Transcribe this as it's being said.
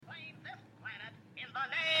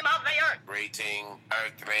Greeting,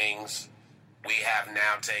 Earthlings. We have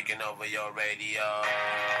now taken over your radio.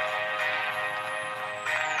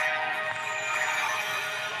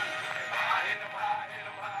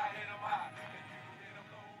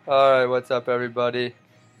 Alright, what's up, everybody?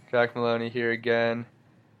 Jack Maloney here again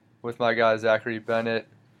with my guy Zachary Bennett.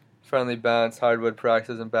 Friendly Bounce, Hardwood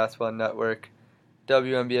Practice and Basketball Network,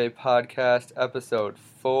 WNBA Podcast, Episode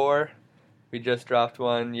 4. We just dropped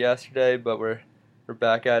one yesterday, but we're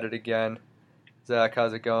back at it again. Zach,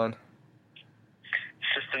 how's it going? It's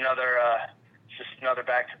just another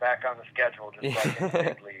back-to-back on the schedule, just like in the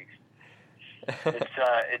big leagues.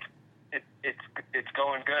 It's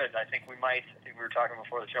going good. I think we were talking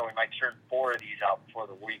before the show, we might churn 4 of these out before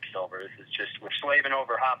the week's over. This is just, we're slaving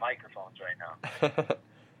over hot microphones right now.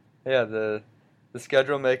 Yeah, the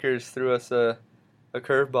schedule makers threw us a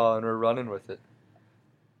curveball and we're running with it.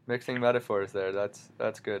 Mixing metaphors there.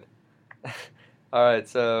 That's good. All right,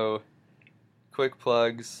 so quick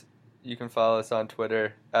plugs. You can follow us on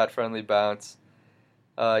Twitter at Friendly Bounce.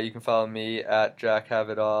 You can follow me at Jack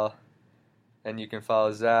Have It All, and you can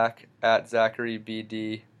follow Zach at Zachary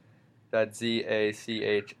BD. That's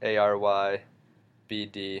ZACHARY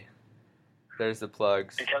BD. There's the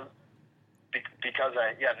plugs. Because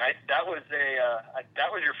nice. That was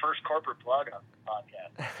your first corporate plug on the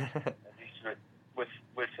podcast. At least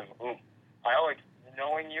with some oomph. I always,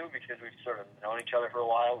 knowing you, because we've sort of known each other for a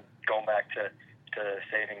while, going back to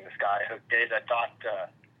Saving the Skyhook days, I thought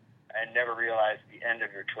I never realized the end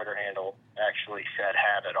of your Twitter handle actually said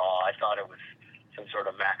 "Have It All." I thought it was some sort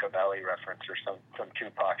of Machiavelli reference or some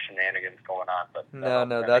Tupac shenanigans going on. But no,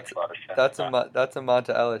 that's a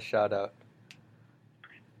Monta Ellis shout out.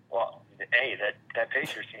 Well, hey, that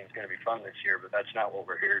Pacers team is going to be fun this year, but that's not what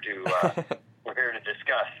we're here to we're here to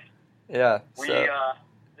discuss. Yeah.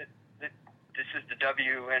 This is the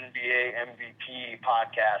WNBA MVP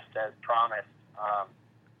podcast, as promised.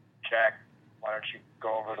 Jack, why don't you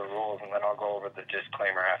go over the rules, and then I'll go over the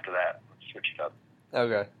disclaimer after that. Let's switch it up.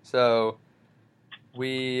 Okay, so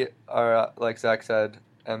we are, like Zach said,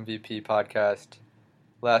 MVP podcast.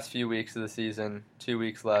 Last few weeks of the season, 2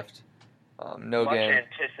 weeks left. No Much game.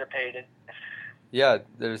 Anticipated. Yeah,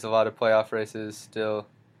 there's a lot of playoff races still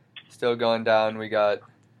going down. We got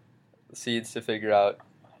seeds to figure out,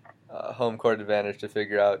 home court advantage to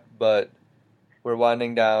figure out, but we're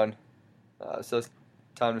winding down. So it's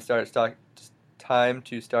time to start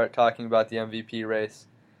talking about the MVP race.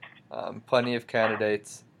 Plenty of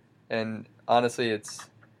candidates, and honestly,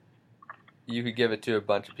 you could give it to a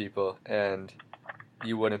bunch of people, and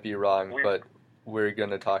you wouldn't be wrong. But we're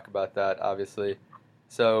gonna talk about that, obviously.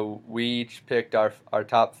 So we each picked our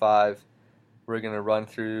top 5. We're gonna run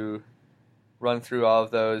through all of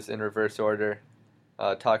those in reverse order.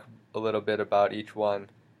 Talk a little bit about each one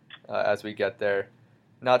as we get there.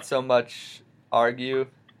 Not so much argue,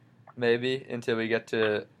 maybe, until we get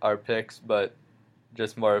to our picks, but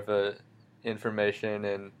just more of a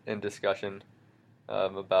information and discussion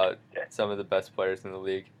about some of the best players in the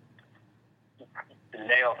league.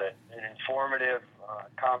 Nailed it. An informative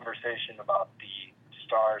conversation about the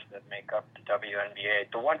stars that make up the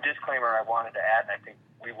WNBA. The one disclaimer I wanted to add, and I think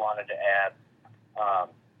we wanted to add,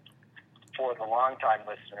 for the longtime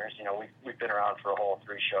listeners, we've been around for a whole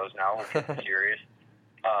 3 shows now. We're getting serious.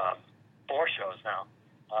 4 shows now.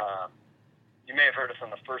 You may have heard us on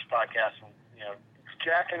the first podcast.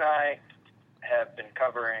 Jack and I have been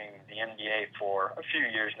covering the NBA for a few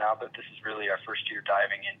years now, but this is really our first year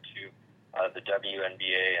diving into the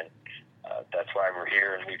WNBA, and that's why we're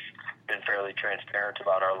here. And we've been fairly transparent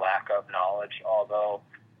about our lack of knowledge, although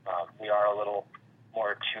we are a little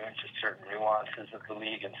more attuned to certain nuances of the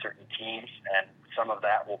league and certain teams, and some of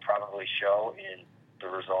that will probably show in the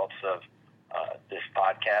results of this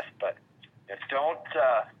podcast. But don't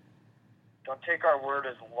take our word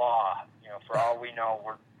as law. For all we know,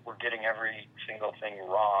 we're getting every single thing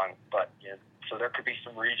wrong. But so there could be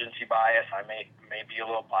some Regency bias. I may be a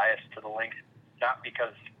little biased to the Lynx, not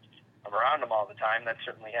because I'm around them all the time. That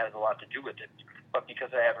certainly has a lot to do with it, but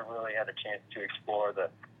because I haven't really had a chance to explore the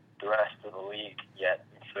rest of the league yet.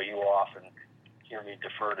 And so you will often hear me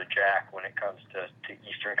defer to Jack when it comes to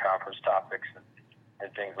Eastern Conference topics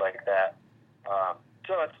and things like that.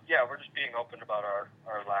 So we're just being open about our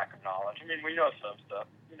lack of knowledge. I mean, we know some stuff.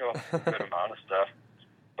 We know a good amount of stuff.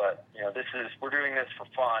 But, we're doing this for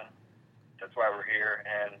fun. That's why we're here.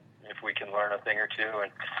 And if we can learn a thing or two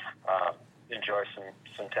and enjoy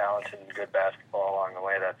some talent and good basketball along the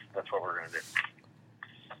way, that's what we're going to do.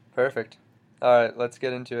 Perfect. All right, let's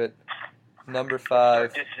get into it. Number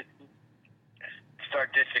 5.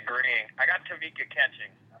 Start disagreeing. I got Tamika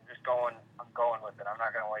Catching. I'm going with it. I'm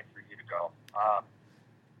not going to wait for you to go.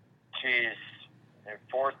 She's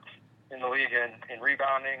fourth in the league in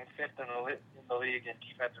rebounding, fifth in the league in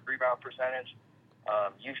defensive rebound percentage.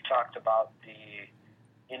 You've talked about the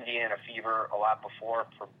Indiana Fever a lot before.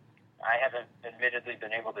 I haven't admittedly been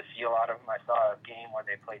able to see a lot of them. I saw a game where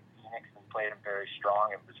they played Phoenix and played them very strong.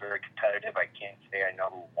 It was very competitive. I can't say I know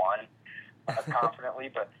who won confidently,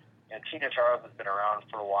 but Tina Charles has been around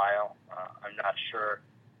for a while. I'm not sure.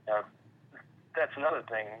 That's another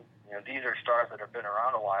thing. These are stars that have been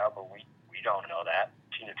around a while, but we don't know that.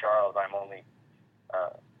 Tina Charles, I'm only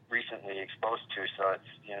recently exposed to, so it's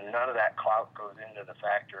none of that clout goes into the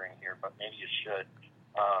factoring here, but maybe it should.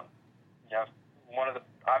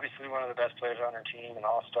 Obviously one of the best players on her team, an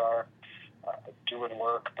all-star, doing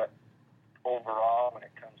work, but overall, when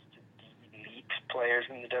it comes to the elite players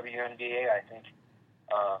in the WNBA, I think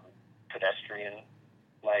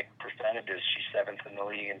pedestrian-like percentages. She's seventh in the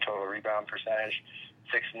league in total rebound percentage,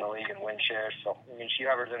 sixth in the league in win shares. So, she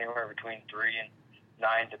hovers anywhere between 3 and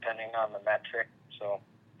 9, depending on the metric. So,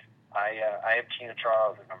 I have Tina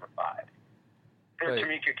Charles at number 5. Or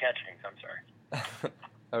Tamika Catchings, I'm sorry.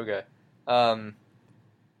 Okay.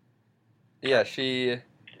 Yeah, she,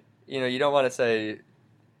 you don't want to say,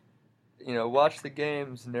 watch the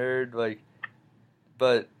games, nerd,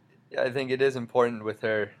 but I think it is important with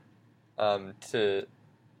her to,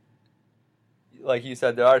 like you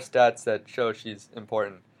said, there are stats that show she's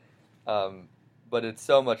important, but it's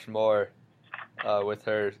so much more with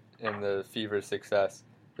her in the Fever's success.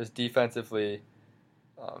 Just defensively,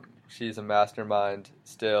 she's a mastermind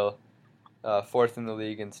still. Fourth in the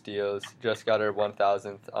league in steals, just got her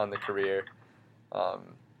 1,000th on the career,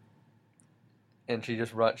 and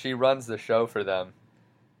she runs the show for them,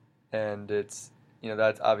 and it's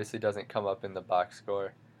that obviously doesn't come up in the box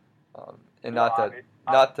score, and not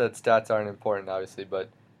that stats aren't important obviously, but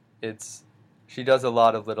she does a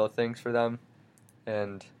lot of little things for them,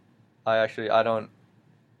 and I don't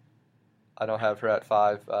have her at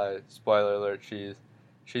 5. Spoiler alert,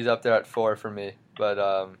 she's up there at 4 for me, but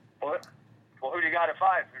Well, who do you got at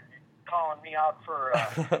 5? You're calling me out for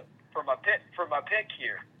my pick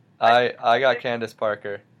here. I got Candace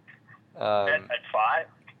Parker. At 5?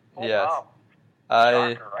 Oh, yes. wow.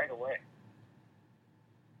 Shocker right away.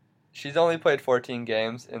 She's only played 14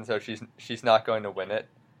 games, and so she's not going to win it,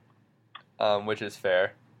 which is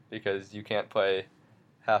fair because you can't play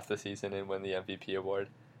half the season and win the MVP award,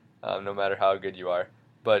 no matter how good you are.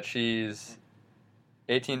 But she's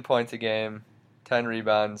 18 points a game, 10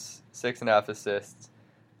 rebounds, 6.5 assists.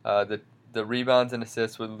 The rebounds and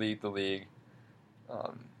assists would lead the league.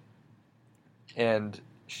 And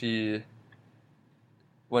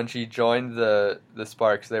when she joined the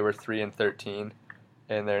Sparks, they were 3-13,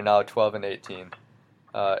 and they're now 12-18,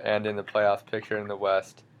 and in the playoff picture in the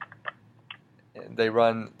West. They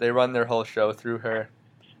run their whole show through her.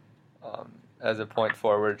 As a point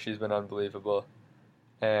forward, she's been unbelievable,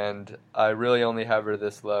 and I really only have her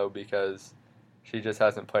this low because she just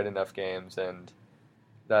hasn't played enough games, and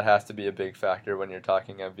that has to be a big factor when you're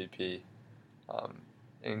talking MVP.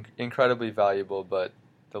 Incredibly valuable, but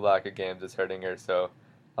the lack of games is hurting her, so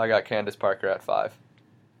I got Candace Parker at 5.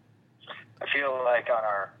 I feel like on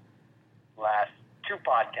our last 2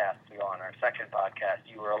 podcasts ago, on our second podcast,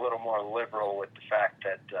 you were a little more liberal with the fact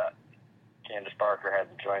that Candace Parker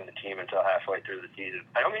hadn't joined the team until halfway through the season.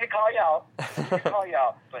 I don't mean to call you out,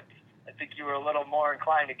 but I think you were a little more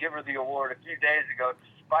inclined to give her the award a few days ago,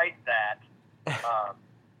 despite that,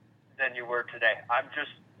 than you were today. I'm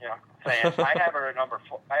just, saying I have her at number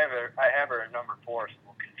 4. I have her at number 4, so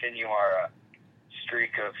we'll continue our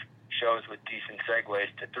streak of shows with decent segues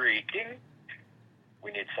to 3. Ding.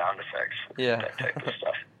 We need sound effects. Yeah. That type of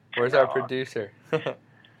stuff. Where's our producer?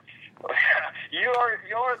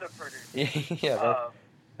 You're the producer. Yeah,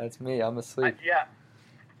 that's me. I'm asleep.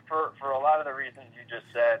 For a lot of the reasons you just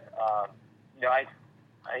said, I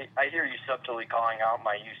hear you subtly calling out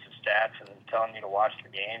my use of stats and telling me to watch the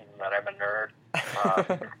games and that I'm a nerd.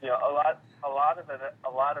 A lot of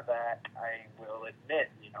that I will admit.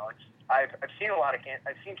 I've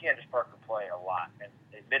seen Candace Parker play a lot, and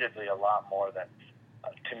admittedly a lot more than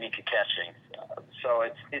Tamika Catchings. So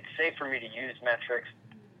it's safe for me to use metrics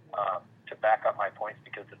to back up my points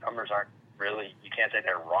because the numbers aren't really, you can't say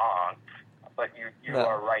they're wrong, but you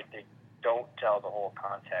are right. They don't tell the whole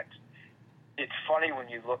context. It's funny when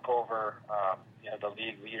you look over the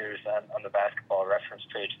league leaders on the basketball reference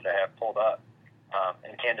page that I have pulled up,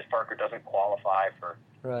 and Candace Parker doesn't qualify for.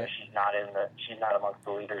 Right. She's not amongst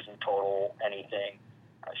the leaders in total anything.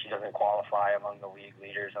 She doesn't qualify among the league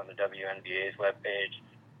leaders on the WNBA's webpage.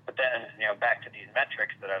 But then, back to these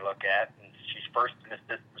metrics that I look at and She's first in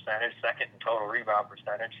assist percentage, second in total rebound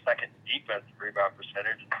percentage, second in defensive rebound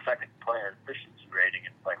percentage, and second in player efficiency rating.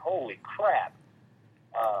 It's like, holy crap.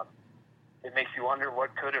 It makes you wonder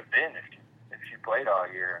what could have been if she played all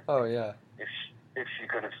year. Oh, yeah. If she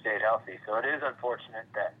could have stayed healthy. So it is unfortunate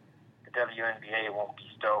that the WNBA won't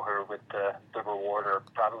bestow her with the reward, or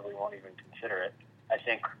probably won't even consider it. I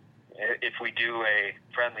think if we do a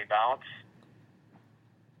Friendly Bounce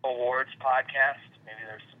awards podcast, maybe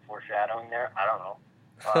there's some foreshadowing there. I don't know.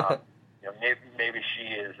 Maybe she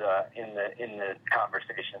is in the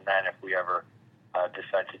conversation then if we ever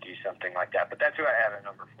decide to do something like that. But that's who I have at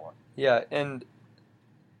number 4. Yeah, and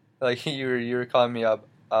like you were calling me out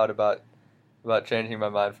about changing my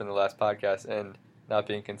mind from the last podcast and not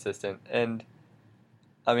being consistent. And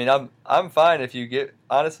I mean, I'm fine if you gave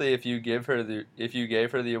her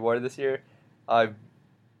the award this year, I'd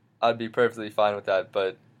be perfectly fine with that.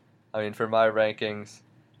 But I mean, for my rankings,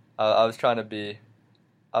 I was trying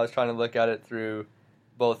to look at it through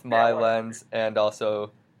both my lens and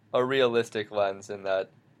also a realistic lens, in that,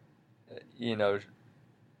 Yeah,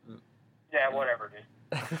 whatever, dude.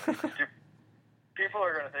 People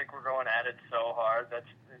are going to think we're going at it so hard. That's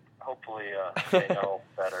hopefully they know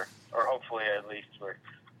better, or hopefully at least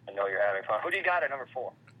I know you're having fun. Who do you got at number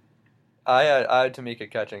 4? I had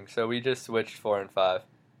Tamika catching, so we just switched 4 and 5.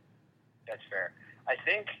 That's fair. I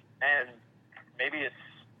think, and maybe it's,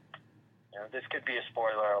 this could be a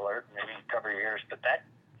spoiler alert. Maybe cover your ears, but that,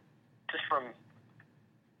 just from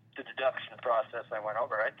the deduction process I went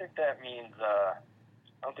over, I think that means I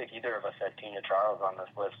don't think either of us had Tina Charles on this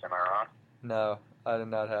list. Am I wrong? No, I did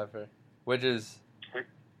not have her, which is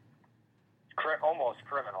almost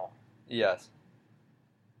criminal. Yes.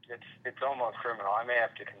 It's almost criminal. I may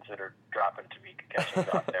have to consider dropping Tamika Catchings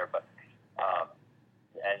off there, but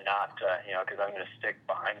and not because I'm going to stick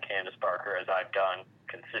behind Candace Parker as I've done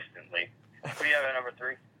consistently. Who do you have at number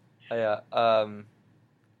 3? Yeah.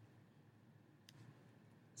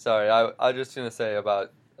 Sorry, I was just going to say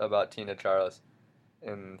about Tina Charles,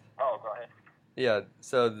 and go ahead. Yeah,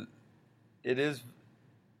 so it's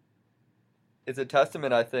a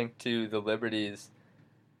testament, I think, to the Liberties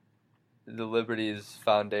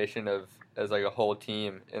foundation as like a whole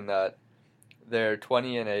team, in that they're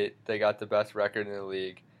 20-8. They got the best record in the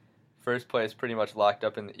league, first place pretty much locked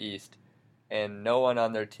up in the East, and no one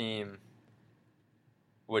on their team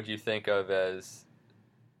would you think of as,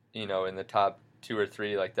 in the top 2 or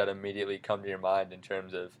 3 like that immediately come to your mind in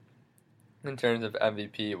terms of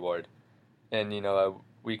MVP award. And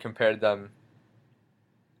we compared them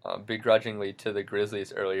begrudgingly to the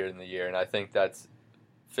Grizzlies earlier in the year, and I think that's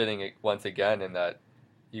fitting once again, in that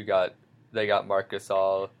they got Marc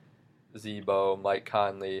Gasol, Zebo, Mike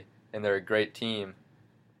Conley, and they're a great team,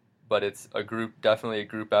 but it's definitely a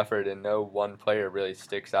group effort, and no one player really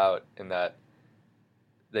sticks out in that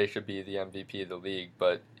they should be the MVP of the league,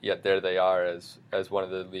 but yet there they are as one of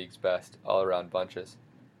the league's best all-around bunches.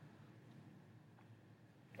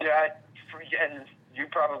 Yeah, and you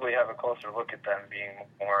probably have a closer look at them, being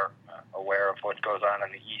more aware of what goes on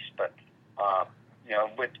in the East. But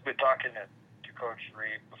with talking to Coach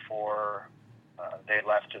Reed before they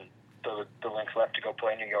left and the Lynx left to go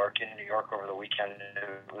play in New York over the weekend,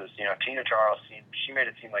 it was Tina Charles. She made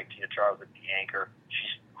it seem like Tina Charles is the anchor.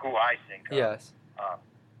 She's who I think of. Yes.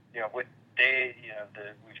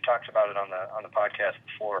 We've talked about it on the podcast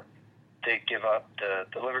before. They give up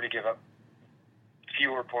the Liberty give up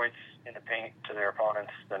fewer points in the paint to their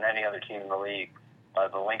opponents than any other team in the league.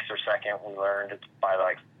 The Lynx are second. We learned it's by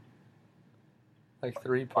like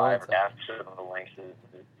 3 5 points. after the Lynx.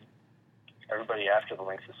 Everybody after the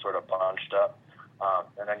Lynx is sort of bunched up,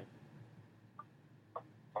 and then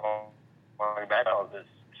going back to this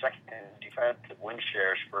second defensive win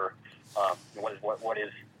shares for what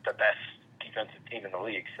is the best defensive team in the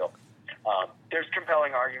league. So there's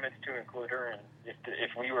compelling arguments to include her, and if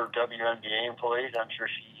we were WNBA employees, I'm sure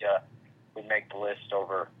she would make the list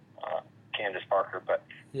over Candace Parker. But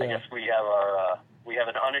yeah. I guess we have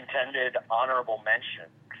an unintended honorable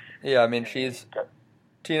mention. Yeah, I mean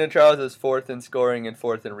Tina Charles is 4th in scoring and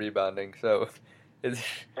 4th in rebounding, so it's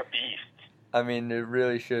a beast. I mean, it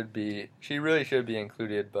really should be. She really should be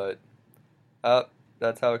included, but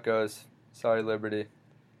that's how it goes. Sorry, Liberty.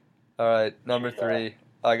 All right, number 3.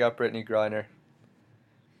 I got Brittany Griner.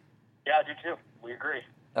 Yeah, I do too. We agree.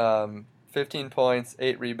 15 points,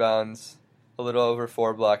 8 rebounds, a little over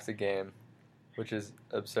 4 blocks a game, which is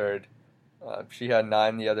absurd. She had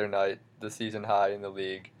 9 the other night, the season high in the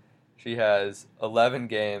league. She has 11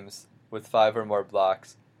 games with 5 or more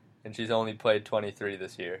blocks, and she's only played 23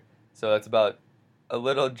 this year. So that's about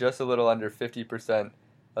just a little under 50%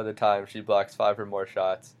 of the time she blocks 5 or more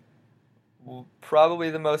shots, probably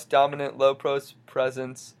the most dominant low post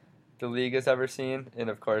presence the league has ever seen. And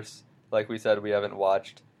of course, like we said, we haven't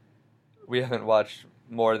watched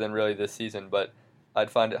more than really this season, but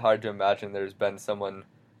I'd find it hard to imagine there's been someone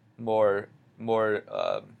more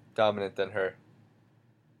dominant than her.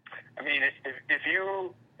 I mean, if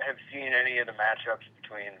you have seen any of the matchups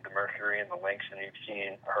between the Mercury and the Lynx, and you've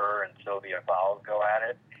seen her and Sylvia Fowles go at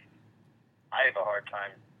it, I have a hard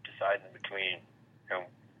time deciding between,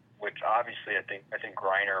 which obviously I think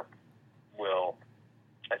Griner will,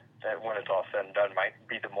 when it's all said and done, might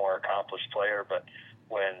be the more accomplished player. But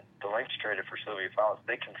when the Lynx traded for Sylvia Fowles,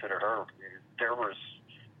 they considered her. There was,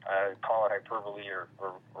 call it hyperbole or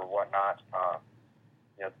whatnot.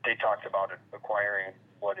 They talked about acquiring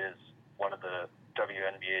what is one of the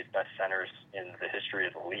WNBA's best centers in the history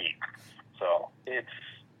of the league. So it's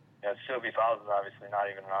Sylvia Fowles is obviously not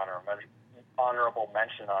even an honorable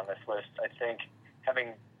mention on this list. I think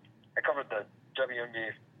I covered the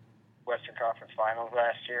WNBA Western Conference Finals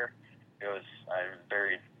last year. I was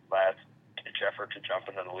very last ditch effort to jump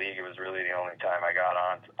into the league. It was really the only time I got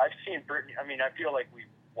on. I've seen Brittany. I mean, I feel like we've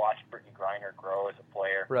watched Brittany Griner grow as a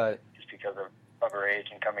player, right? Just because of her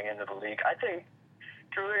age and coming into the league. I think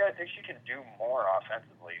she can do more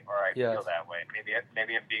offensively, or I feel that way. Maybe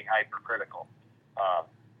I'm being hypercritical.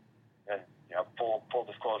 And full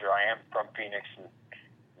disclosure, I am from Phoenix and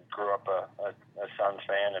grew up a Suns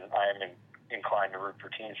fan, and I am inclined to root for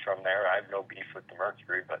teams from there. I have no beef with the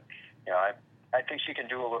Mercury, but I think she can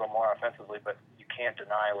do a little more offensively. But you can't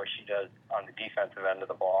deny what she does on the defensive end of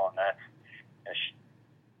the ball, and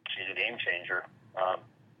she's a game changer.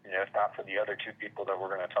 If not for the other two people that we're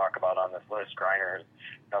going to talk about on this list, Griner is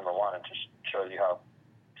number one. It just shows you how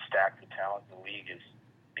stacked the talent in the league is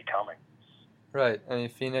becoming. Right. I mean,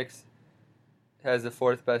 Phoenix has the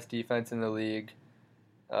fourth best defense in the league,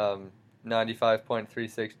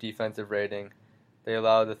 95.36 defensive rating. They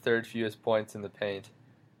allow the third fewest points in the paint,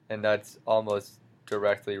 and that's almost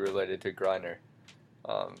directly related to Griner.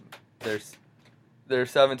 They're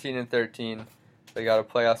 17-13. They got a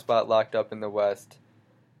playoff spot locked up in the West.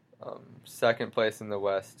 Second place in the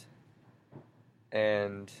West,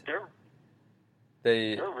 and they're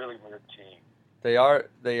a really weird team. They are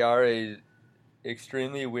a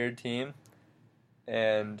extremely weird team,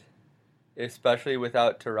 and especially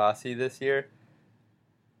without Taurasi this year.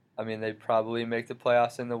 I mean, they probably make the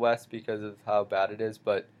playoffs in the West because of how bad it is,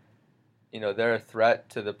 but they're a threat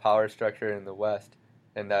to the power structure in the West,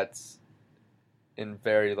 and that's in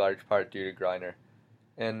very large part due to Griner.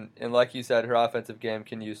 And like you said, her offensive game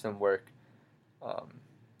can use some work.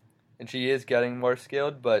 And she is getting more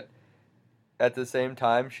skilled, but at the same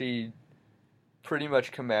time, she pretty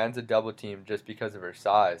much commands a double team just because of her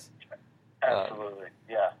size. Absolutely.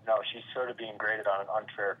 Yeah. No, she's sort of being graded on an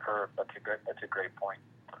unfair curve. That's a great point.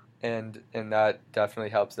 And that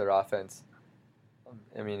definitely helps their offense.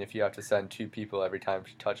 I mean, if you have to send two people every time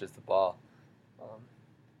she touches the ball.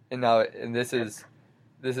 And this is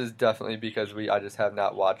definitely because I just have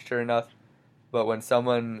not watched her enough. But when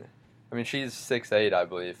someone, I mean, she's 6'8", I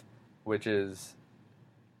believe, which is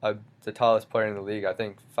the tallest player in the league. I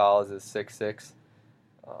think Fowles is 6'6".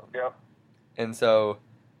 Yep. And so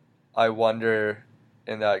I wonder,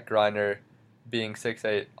 in that Griner being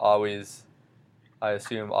 6'8", always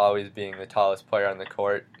being the tallest player on the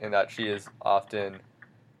court, and that she is often,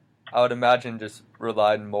 I would imagine, just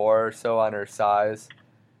relied more so on her size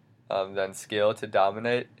than skill to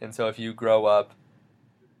dominate. And so if you grow up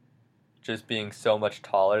just being so much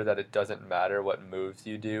taller that it doesn't matter what moves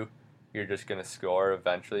you do, you're just going to score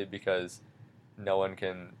eventually because no one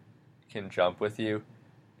can jump with you,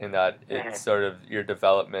 and that it's sort of your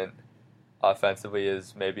development offensively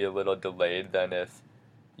is maybe a little delayed than if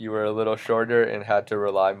you were a little shorter and had to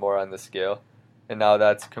rely more on the skill. And now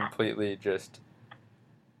that's completely just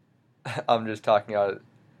I'm just talking out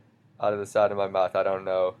of the side of my mouth. I don't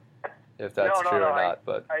know if that's true or not,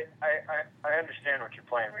 but I understand what you're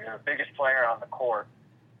playing. When you're the biggest player on the court,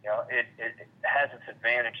 it has its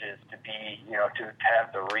advantages to be, to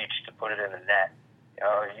have the reach to put it in the net.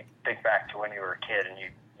 You think back to when you were a kid and you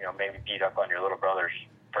maybe beat up on your little brother's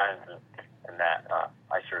friends and that.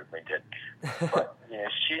 I certainly did. But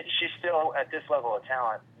she still, at this level of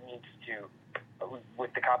talent, needs to,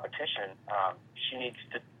 with the competition, she needs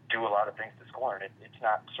to do a lot of things to score, and it's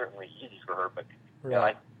not certainly easy for her. But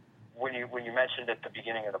right. When you mentioned at the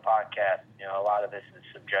beginning of the podcast, a lot of this is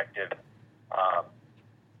subjective. How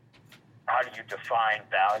do you define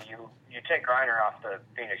value? You take Griner off the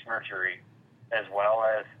Phoenix Mercury as well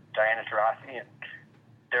as Diana Taurasi, and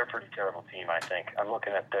they're a pretty terrible team, I think. I'm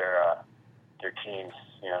looking at their team's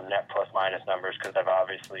net plus minus numbers because I've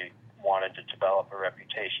obviously wanted to develop a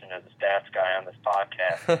reputation as a stats guy on this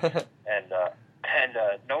podcast, and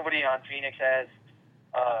nobody on Phoenix has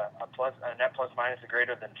a net plus minus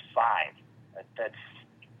greater than 5. That's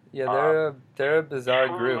they're a bizarre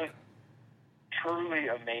truly, group. Truly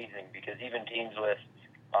amazing, because even teams with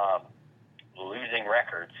losing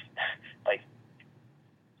records, like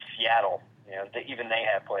Seattle, even they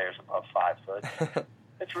have players above 5. So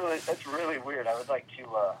that's really weird. I would like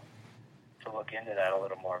to look into that a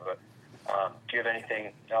little more. But do you have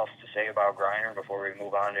anything else to say about Griner before we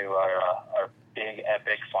move on to our big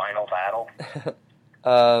epic final battle?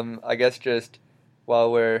 I guess just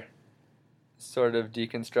while we're sort of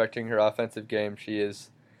deconstructing her offensive game, she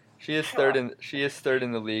is third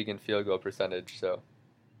in the league in field goal percentage. So.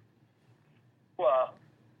 Well,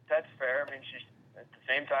 that's fair. I mean, she's at the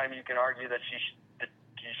same time you can argue that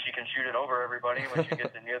she can shoot it over everybody when she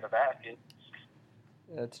gets it near the basket.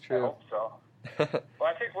 That's true. I hope so. Well,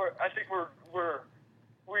 I think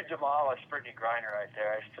we demolished Brittany Griner right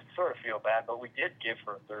there. I sort of feel bad, but we did give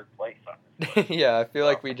her 3rd place on this. Yeah, I feel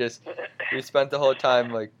like we spent the whole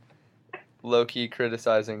time like low key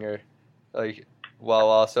criticizing her, like while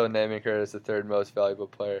also naming her as the 3rd most valuable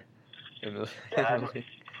player in the league.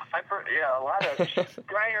 A lot of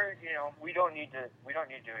Griner. We don't need to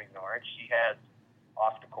ignore it. She has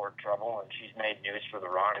off the court trouble, and she's made news for the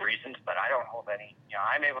wrong reasons. But I don't hold any.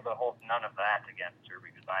 I'm able to hold none of that against her,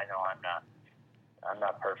 because I know I'm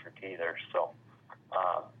not perfect either. So,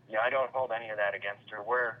 I don't hold any of that against her.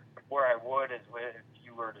 Where I would is if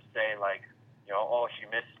you were to say like, she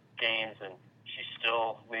missed games and she's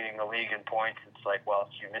still leading the league in points. It's like, well,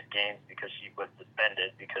 she missed games because she was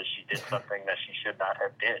suspended because she did something that she should not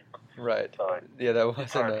have did. Right. So that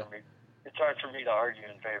wasn't it's hard for me to argue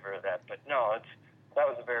in favor of that. But no, that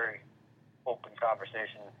was a very open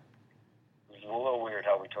conversation. It was a little weird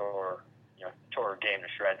how we tore her game to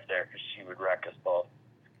shreds there, because she would wreck us both.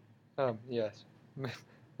 Yes,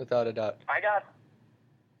 without a doubt. I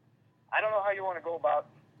don't know how you want to go about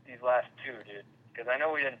these last 2, dude, because I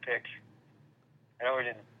know we didn't pick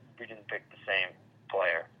the same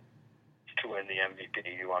player to win the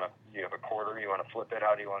MVP. You have a quarter? You want to flip it?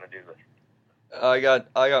 How do you want to do this? I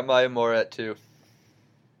got Maya Moore at 2.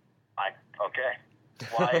 Okay.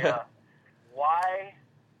 Why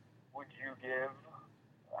would you give?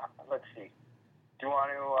 Let's see. Do you want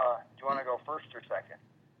to go first or second?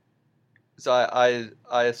 So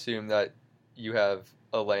I assume that you have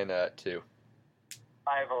Elena at 2.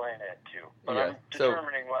 I have Elena at 2, but yeah, I'm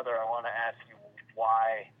determining whether I want to ask you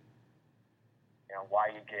why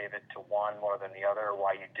you gave it to one more than the other, or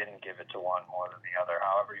why you didn't give it to one more than the other.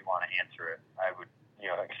 However you want to answer it, I would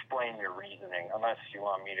explain your reasoning, unless you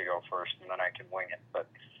want me to go first, and then I can wing it. But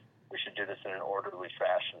we should do this in an orderly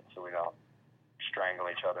fashion so we don't strangle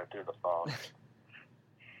each other through the phone.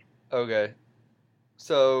 Okay.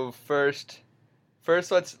 So first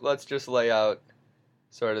let's just lay out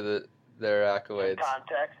sort of their accolades.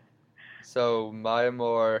 Context. So Maya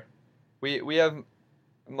Moore, we have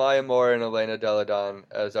Maya Moore and Elena Deladon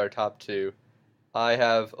as our top 2. I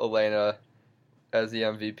have Elena as the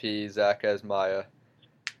MVP, Zach as Maya.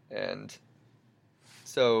 And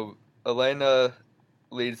so Elena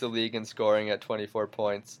leads the league in scoring at 24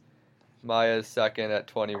 points. Maya is second at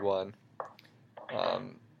 21.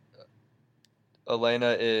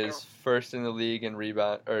 Elena is first in the league in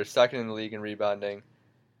second in the league in rebounding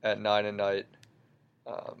at 9 a night.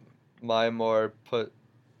 Maya Moore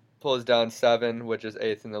pulls down 7, which is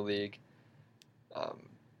 8th in the league.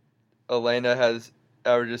 Elena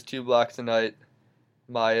averages 2 blocks a night.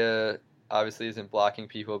 Maya obviously isn't blocking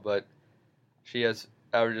people, but she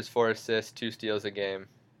averages 4 assists, 2 steals a game.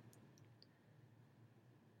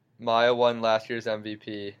 Maya won last year's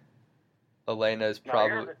MVP. Elena is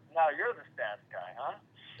probably... Now you're the stats guy,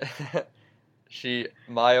 huh?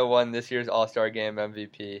 Maya won this year's All-Star Game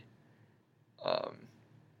MVP.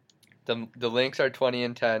 The Lynx are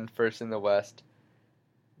 20-10, first in the West.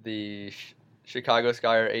 The Chicago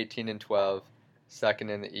Sky are 18-12, second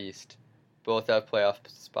in the East. Both have playoff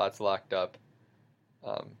spots locked up.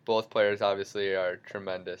 Both players obviously are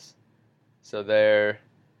tremendous. So there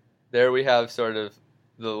we have sort of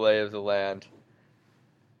the lay of the land.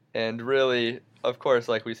 And really, of course,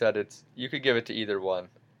 like we said, you could give it to either one.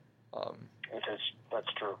 That's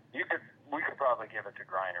true. We could probably give it to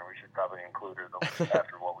Griner. We should probably include her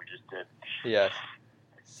after what we just did. Yes.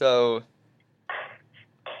 So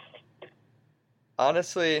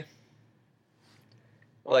honestly,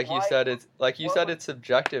 you said, it's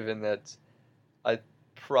subjective in that it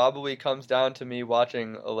probably comes down to me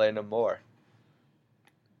watching Elena more.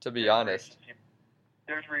 To be honest.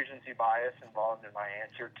 There's recency bias involved in my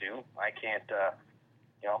answer too. I can't,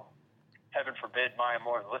 heaven forbid Maya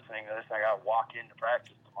Moore's listening to this, I got to walk into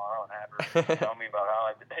practice tomorrow and have her tell me about how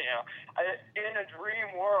in a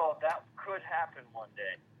dream world, that could happen one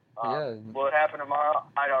day. Will it happen tomorrow?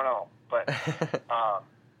 I don't know. But, I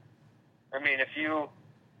mean, I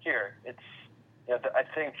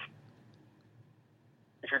think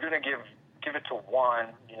if you're going to give it to one,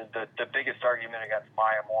 the biggest argument against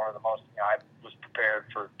Maya Moore, the most, I was prepared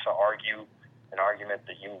to argue an argument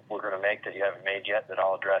that you were going to make that you haven't made yet that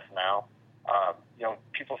I'll address now.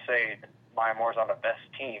 People say Maya Moore's on the best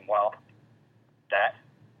team. Well, that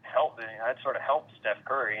sort of helped Steph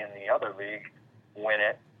Curry in the other league win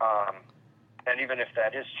it. And even if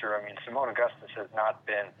that is true, I mean, Simone Augustus has not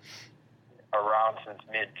been around since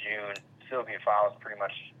mid-June. Sylvia Fowles pretty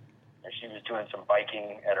much, she was doing some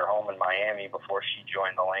biking at her home in Miami before she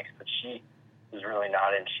joined the Lynx, but she was really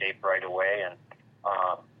not in shape right away. And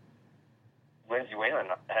Lindsay Whalen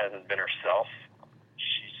hasn't been herself.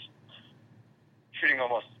 She's shooting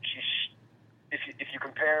almost. If you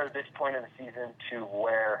compare this point in the season to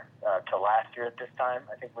last year at this time,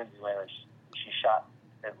 I think Lindsay Whalen she shot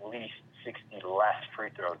at least 60 less free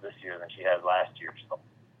throws this year than she had last year. So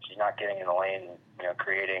she's not getting in the lane,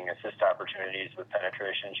 creating assist opportunities with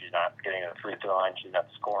penetration. She's not getting to the free throw line. She's not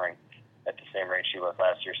scoring at the same rate she was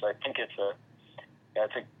last year. So I think it's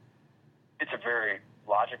a very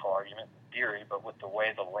logical argument in theory, but with the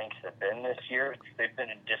way the Lynx have been this year, they've been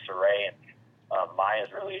in disarray, and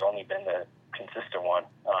Maya's really only been the consistent one.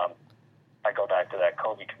 I go back to that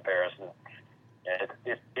Kobe comparison. And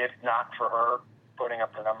if not for her putting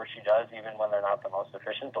up the numbers she does, even when they're not the most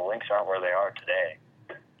efficient, the Lynx aren't where they are today.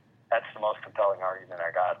 That's the most compelling argument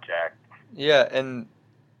I got, Jack. Yeah, and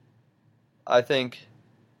I think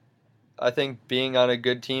being on a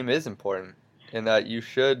good team is important, in that you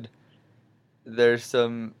should. There's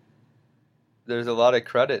a lot of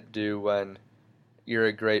credit due when you're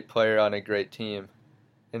a great player on a great team,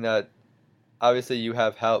 in that obviously you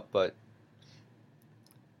have help, but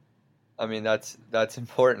I mean that's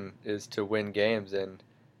important, is to win games, and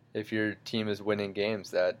if your team is winning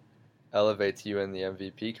games, that elevates you in the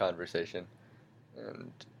MVP conversation.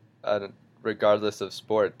 And regardless of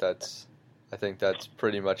sport, I think that's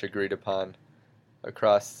pretty much agreed upon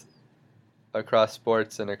across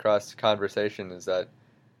sports and across conversation, is that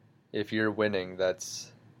if you're winning,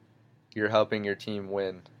 you're helping your team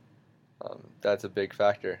win. That's a big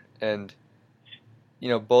factor. And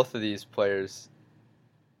both of these players,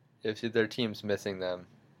 if their team's missing them,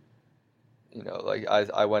 like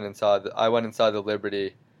I went and saw the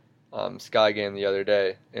Liberty Sky game the other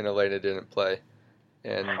day, and Elena didn't play.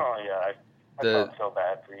 And oh yeah, I felt so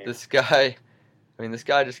bad for you. This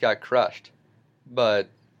guy just got crushed. But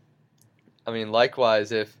I mean,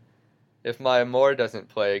 likewise, if Maya Moore doesn't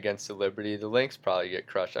play against the Liberty, the Lynx probably get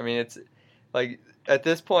crushed. I mean, it's like at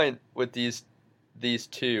this point with these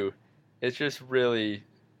two, it's just really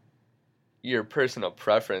your personal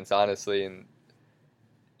preference, honestly, and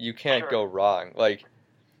you can't go wrong. Like,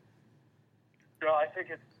 no, I think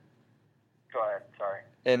it's. Go ahead. Sorry.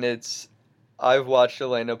 And I've watched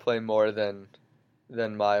Elena play more than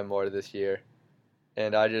Maya Moore this year,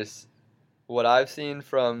 and what I've seen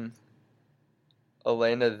from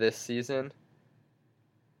Elena this season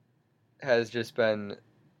has just been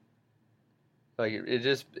like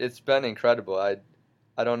it's been incredible. I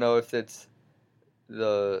don't know if it's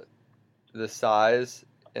the size,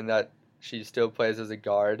 and that she still plays as a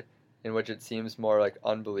guard, in which it seems more like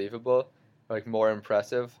unbelievable, like more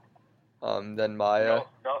impressive than Maya.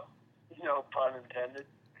 No pun intended.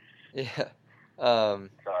 Yeah.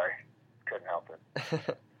 Sorry, couldn't help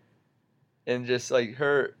it. And just like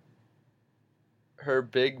her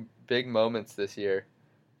big moments this year.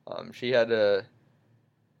 She had a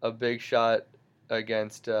big shot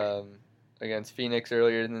against Phoenix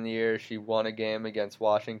earlier in the year. She won a game against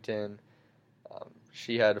Washington.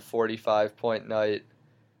 She had a 45-point night,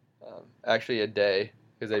 actually a day,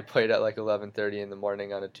 because they played at like 11:30 in the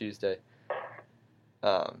morning on a Tuesday.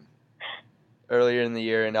 Earlier in the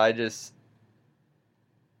year, and I just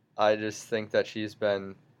think that she's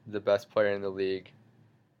been the best player in the league,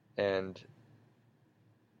 and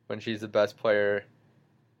when she's the best player,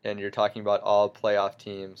 and you're talking about all playoff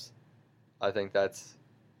teams, I think that's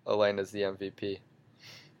Elena's the MVP.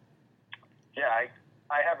 Yeah,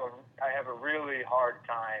 I have a really hard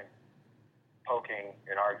time poking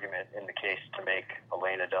an argument in the case to make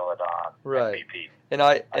Elena Delle Donne MVP.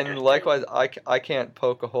 And likewise, I can't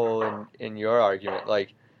poke a hole in your argument.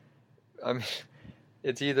 Like, I mean,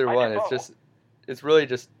 it's either one. It's really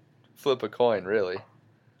just flip a coin, really.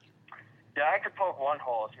 Yeah, I could poke one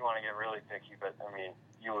hole if you want to get really picky, but I mean,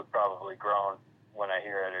 you would probably groan when I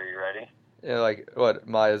hear it. Are you ready? Yeah, like what,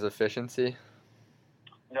 Maya's efficiency?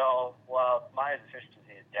 No, well, Maya's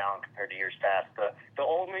efficiency is down compared to years past. The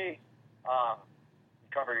only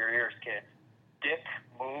cover your ears, kids. Dick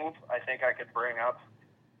move, I think I could bring up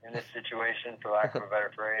in this situation, for lack of a better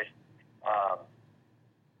phrase.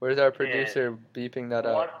 Where's our producer beeping that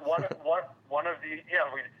out? One of the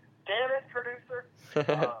damn it, producer.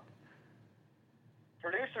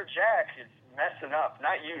 Producer Jack is messing up.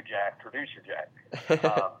 Not you, Jack. Producer Jack.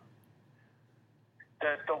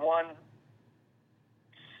 The one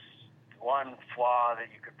flaw that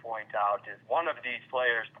you could point out is one of these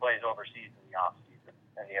players plays overseas in the off season,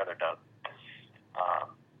 and the other doesn't.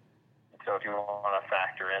 So if you want to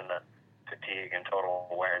factor in the fatigue and total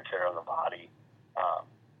wear and tear on the body,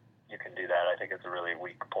 you can do that. I think it's a really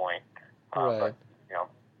weak point. Right. But, you know,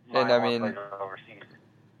 And I mean, plays overseas,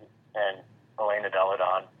 and Elena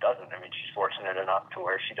Deladon doesn't. I mean, she's fortunate enough to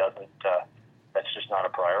where she doesn't. That's just not a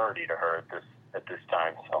priority to her at this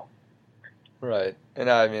time. So. Right, and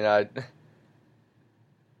I mean, I'm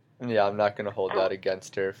not gonna hold that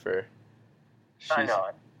against her for. I know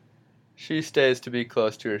it. She stays to be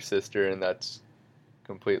close to her sister, and that's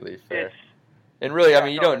completely fair. And really, I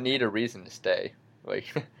mean, you don't need a reason to stay.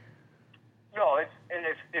 Like. No, and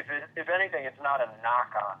if anything, it's not a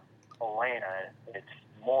knock on Elena. It's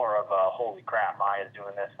more of a holy crap, Maya's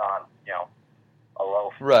doing this on a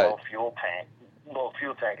low fuel tank. Low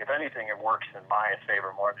fuel tank. If anything, it works in Maya's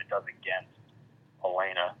favor more than it does against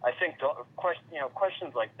Elena. I think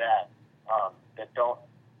questions like that that don't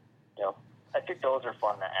I think those are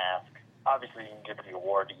fun to ask. Obviously, you can give the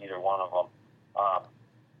award to either one of them. I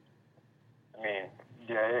mean,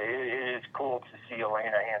 it is cool to see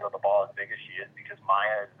Elena handle the ball as big as she is, because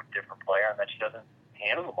Maya is a different player and that she doesn't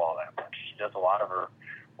handle the ball that much. She does a lot of her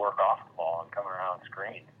work off the ball and come around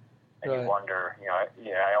screen. And you wonder,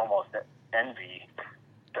 I almost envy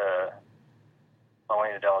the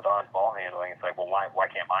Elena Deladon's ball handling. It's like, well, why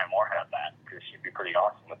can't Maya Moore have that? Because she'd be pretty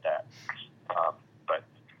awesome with that. But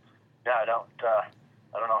yeah, I don't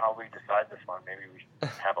know how we decide this one. Maybe we should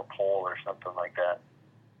have a poll or something like that.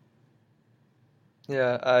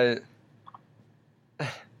 Yeah, I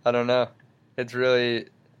don't know. It's really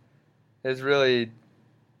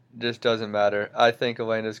just doesn't matter. I think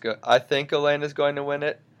Elena's going to win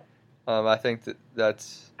it. I think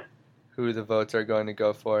that's who the votes are going to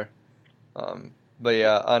go for. But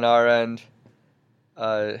yeah, on our end,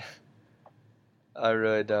 I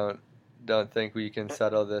really don't think we can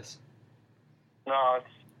settle this. No, it's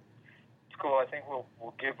cool. I think we'll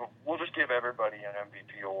just give everybody an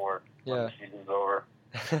MVP award when the season's over.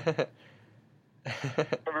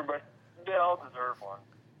 Everybody, they all deserve one.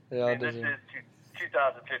 This is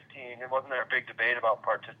 2015. Wasn't there a big debate about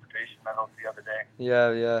participation medals the other day?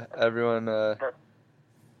 Yeah. Everyone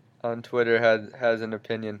on Twitter has an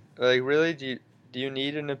opinion. Like, really, do you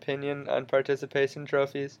need an opinion on participation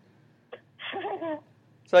trophies?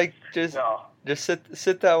 It's like just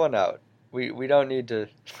sit that one out. We don't need to.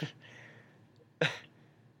 I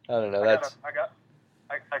don't know. I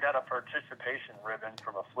got a participation ribbon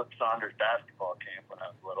from a Flip Saunders basketball camp when I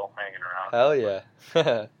was little, hanging around. Hell yeah.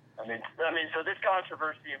 I mean, so this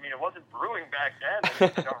controversy, it wasn't brewing back then. I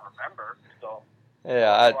don't remember. So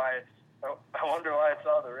yeah, I wonder why it's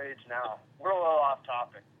all the rage now. We're a little off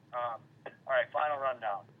topic. All right, final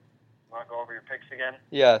rundown. You want to go over your picks again?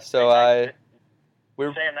 Yeah. So say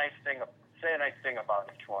a nice thing about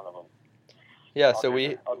each one of them. Yeah.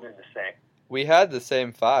 I'll do the same. We had the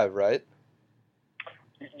same 5, right?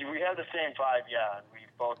 We had the same 5, yeah, and we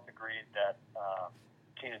both agreed that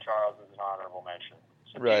Tina Charles is an honorable mention.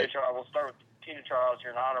 So right. We'll start with Tina Charles.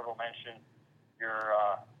 You're an honorable mention. You're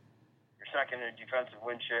second in defensive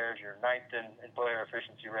win shares. You're 9th in player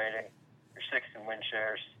efficiency rating. You're 6th in win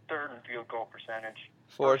shares. 3rd in field goal percentage.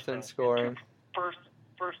 4th in scoring.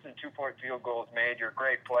 First in 2-point field goals made. You're a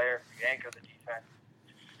great player. You anchor the defense.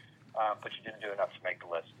 But you didn't do enough to make the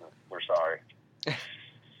list. We're sorry.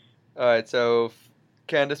 All right, so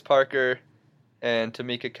Candace Parker and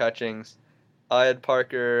Tamika Catchings. I had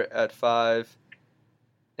Parker at 5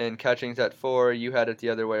 and Catchings at 4. You had it the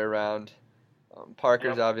other way around.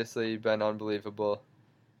 Parker's obviously been unbelievable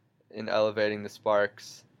in elevating the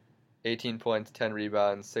Sparks. 18 points, 10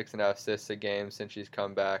 rebounds, 6.5 assists a game since she's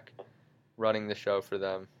come back, running the show for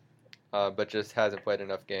them, but just hasn't played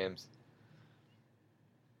enough games.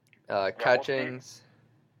 Catchings.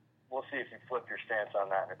 We'll see if you flip your stance on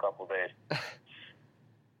that in a couple days.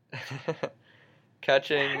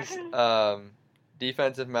 Catchings,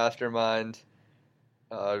 defensive mastermind,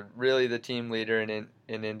 really the team leader in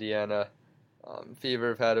Indiana. Fever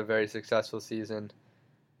have had a very successful season,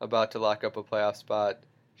 about to lock up a playoff spot.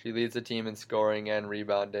 She leads the team in scoring and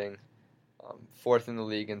rebounding. 4th in the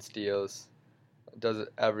league in steals. Does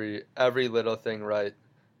every little thing right,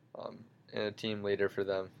 and a team leader for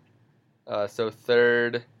them. So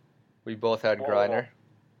 3rd, we both had Griner.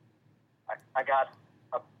 I got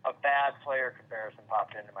a bad player comparison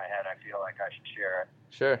popped into my head. I feel like I should share it.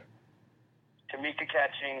 Sure. Tamika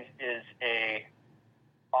Catchings is a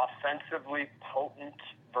offensively potent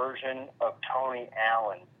version of Tony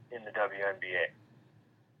Allen in the WNBA.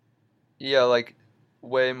 Yeah, like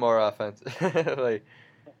way more offensive. Like.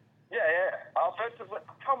 Yeah. Offensively,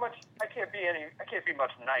 I can't be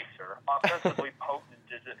much nicer. Offensively potent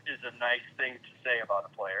is a nice thing to say about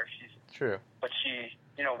a player. She's true. But she,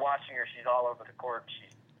 watching her, she's all over the court.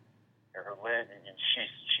 She's everywhere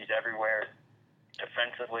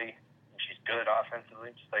defensively. And she's good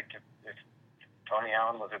offensively. Just like if Tony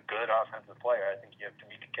Allen was a good offensive player, I think you have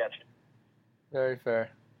Tamika Catchings. Very fair.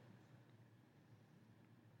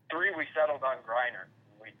 3, we settled on Griner.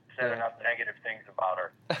 We said enough negative things about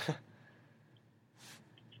her.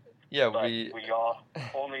 Yeah, but we all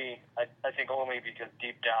only, I think only because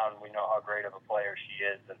deep down we know how great of a player she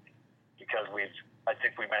is, and because I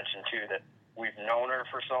think we mentioned too that we've known her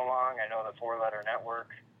for so long. I know the 4-letter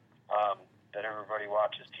network that everybody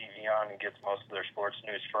watches TV on and gets most of their sports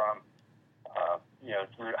news from.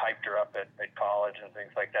 Hyped her up at college and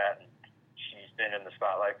things like that, and she's been in the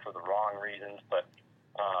spotlight for the wrong reasons, but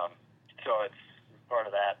so it's part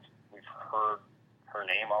of that. We've heard her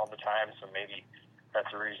name all the time, so maybe that's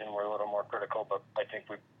the reason we're a little more critical, but I think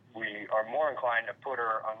we are more inclined to put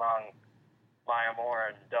her among Maya Moore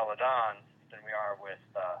and Della Don than we are with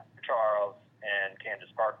Charles and Candace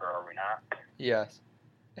Parker, are we not? Yes.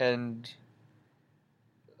 And,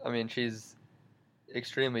 I mean, she's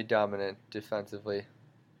extremely dominant defensively.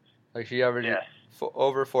 Like, she averages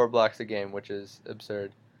over 4 blocks a game, which is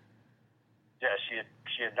absurd. Yeah, she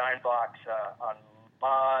had 9 blocks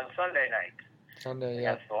on Sunday night.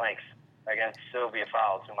 Against the Lynx. Against Sylvia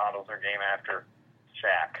Fowles, who models her game after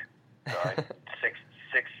Shaq. So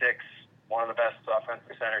 6'6", one of the best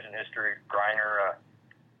offensive centers in history. Griner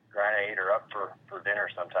ate her up for dinner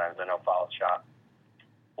sometimes. I know Fowles shot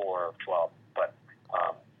 4 of 12, but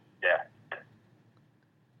yeah.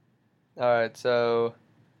 All right, so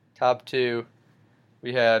top 2,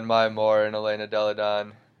 we had Maya Moore and Elena Della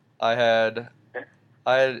Don. I had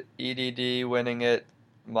EDD winning it,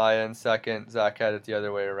 Maya in second. Zach had it the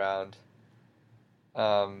other way around.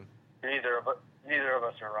 Neither of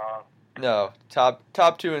us are wrong. No,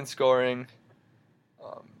 top 2 in scoring.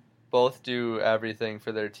 Both do everything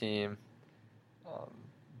for their team.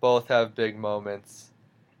 Both have big moments.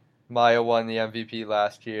 Maya won the MVP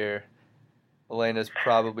last year. Elena's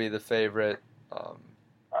probably the favorite.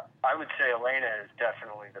 I would say Elena is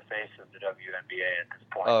definitely the face of the WNBA at this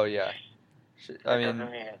point. Oh yeah, doesn't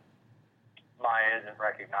mean Maya isn't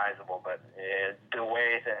recognizable, but the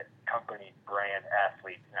way that companies brand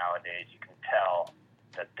athletes nowadays, you can tell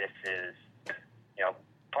that this is,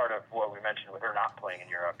 part of what we mentioned with her not playing in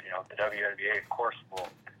Europe. The WNBA, of course, will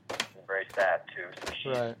embrace that too. So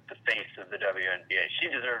she's the face of the WNBA. She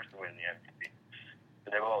deserves to win the MVP.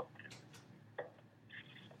 But they will.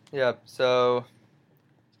 Yep. So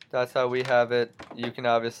that's how we have it. You can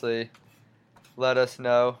obviously let us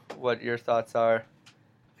know what your thoughts are.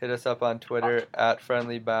 Hit us up on Twitter at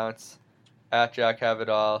FriendlyBounce, at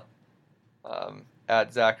JackHaveItAll,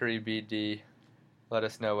 at ZacharyBD. Let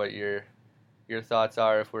us know what your thoughts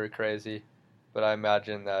are if we're crazy. But I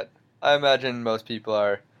imagine most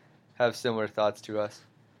people have similar thoughts to us.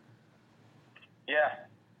 Yeah,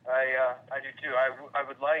 I do too. I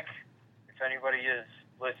would like, if anybody is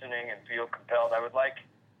listening and feel compelled, I would like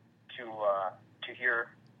to hear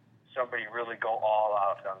somebody really go all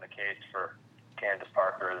out on the case for Candace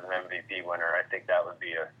Parker as an MVP winner. I think that would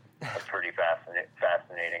be a pretty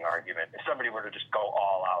fascinating argument. If somebody were to just go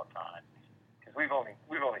all out on it, because we've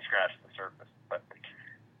only scratched the surface, but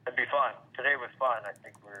it'd be fun. Today was fun. I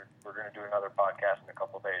think we're going to do another podcast in a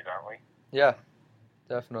couple of days, aren't we? Yeah,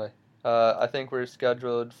 definitely. I think we're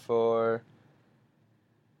scheduled for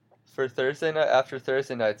Thursday night, after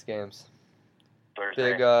Thursday night's games.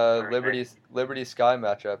 Thursday. Big Liberty Sky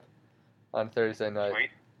matchup on Thursday night. Sweet.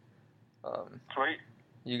 Sweet.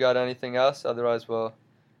 You got anything else? Otherwise, we'll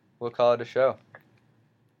call it a show.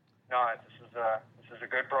 No, this is a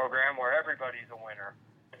good program where everybody's a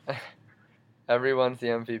winner. Everyone's the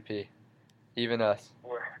MVP, even us.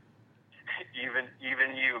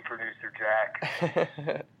 Even you, producer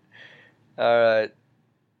Jack. All right,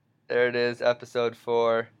 there it is, episode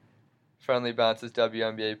 4, Friendly Bounce's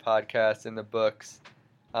WNBA podcast in the books.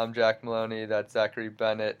 I'm Jack Maloney. That's Zachary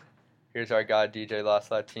Bennett. Here's our guy DJ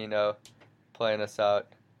Los Latino playing us out.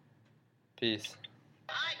 Peace.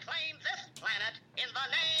 I claim this In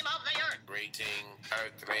the name of the earth. Greeting,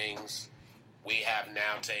 Earthlings. We have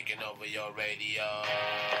now taken over your radio.